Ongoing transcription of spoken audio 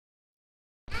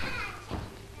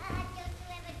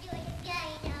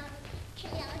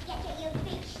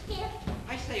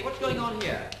going on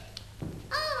here?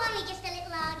 Oh, only just a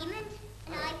little argument,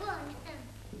 and I won.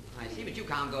 I see, but you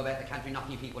can't go about the country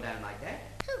knocking people down like that.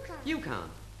 Who can't? You can't.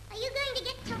 Are you going to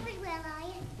get tough as well, are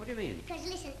you? What do you mean? Because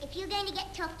listen, if you're going to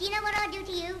get tough, do you know what I'll do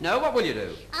to you? No, what will you do?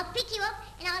 I'll pick you up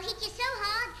and I'll hit you so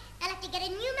hard, they'll have to get a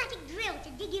pneumatic drill to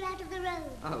dig you out of the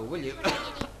road. Oh, will you?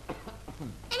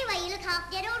 Anyway, you look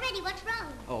half dead already. What's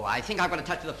wrong? Oh, I think I've got a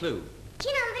touch of the flu. Do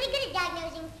you know, I'm very good at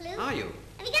diagnosing flu. Are you?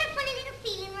 Have you got a funny little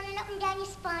feeling running up and down your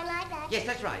spine like that? Yes,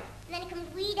 that's right. And then it comes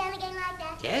way down again like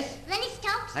that? Yes. And then it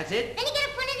stops? That's it. Then you get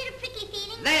a funny little prickly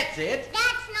feeling? That's it.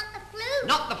 That's not the flu.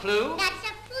 Not the flu. That's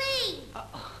a flea.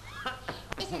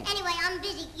 Listen, anyway, I'm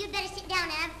busy. You'd better sit down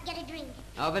and get a drink.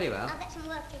 Oh, very well. I've got some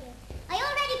work to do. Are you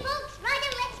all ready, folks? Right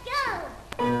then, let's go.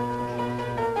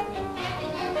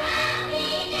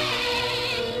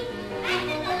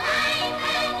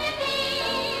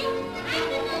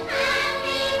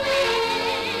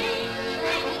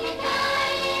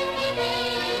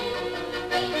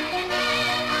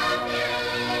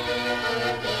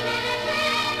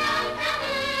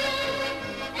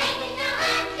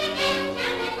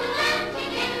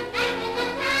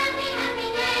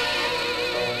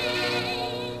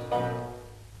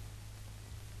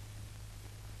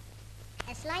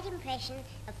 A slight impression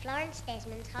of Florence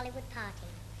Desmond's Hollywood party.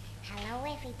 Hello,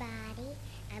 everybody.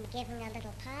 I'm giving a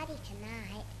little party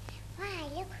tonight. Why,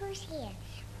 look who's here.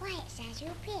 Why, it's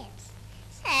Azure Pitts.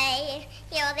 Say,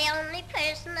 you're the only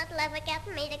person that'll ever get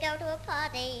me to go to a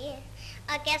party.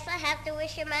 I guess I have to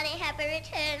wish you many happy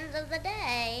returns of the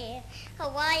day.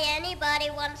 Why anybody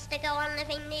wants to go on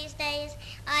living these days,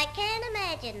 I can't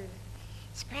imagine.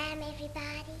 Scram,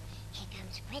 everybody. Here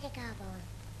comes Greta Garbo.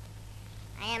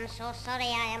 I am so sorry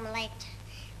I am late.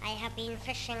 I have been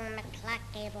fishing the Clark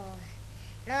Gable.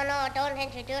 No, don't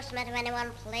introduce me to anyone,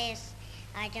 please.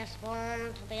 I just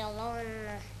want to be alone.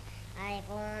 I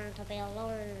want to be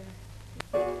alone.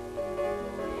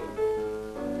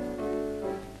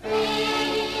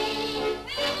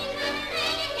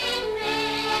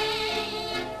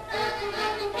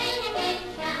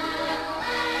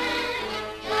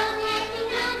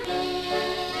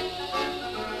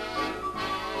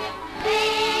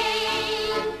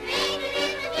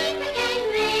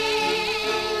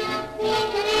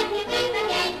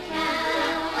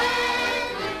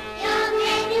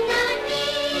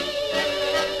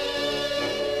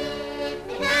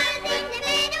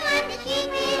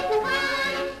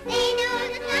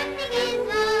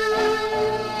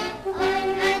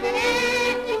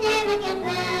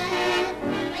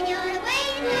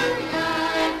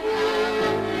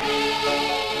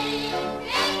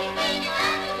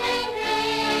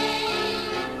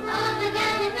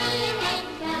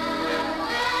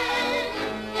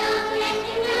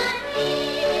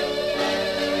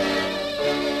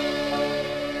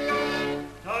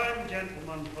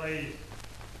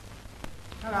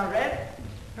 Hello, Red.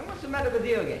 And what's the matter with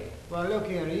you again? Well, look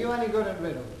here, are you any good at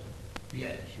riddles?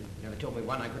 Yes, you never told me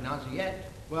one I couldn't answer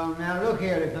yet. Well, now look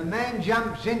here, if a man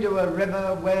jumps into a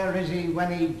river, where is he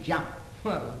when he jumps?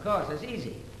 Well, of course, that's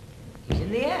easy. He's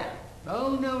in the air.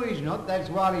 Oh, no, he's not. That's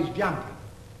while he's jumping.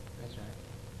 That's right.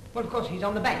 Well, of course, he's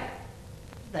on the bank.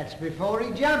 That's before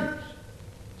he jumps.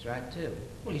 That's right, too.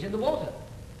 Well, he's in the water.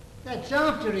 That's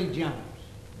after he jumps.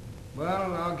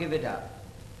 Well, I'll give it up.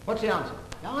 What's the answer?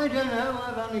 I don't know.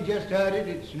 I've only just heard it.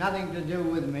 It's nothing to do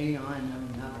with me. I know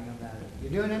nothing about it. You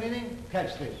doing anything?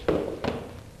 Catch this.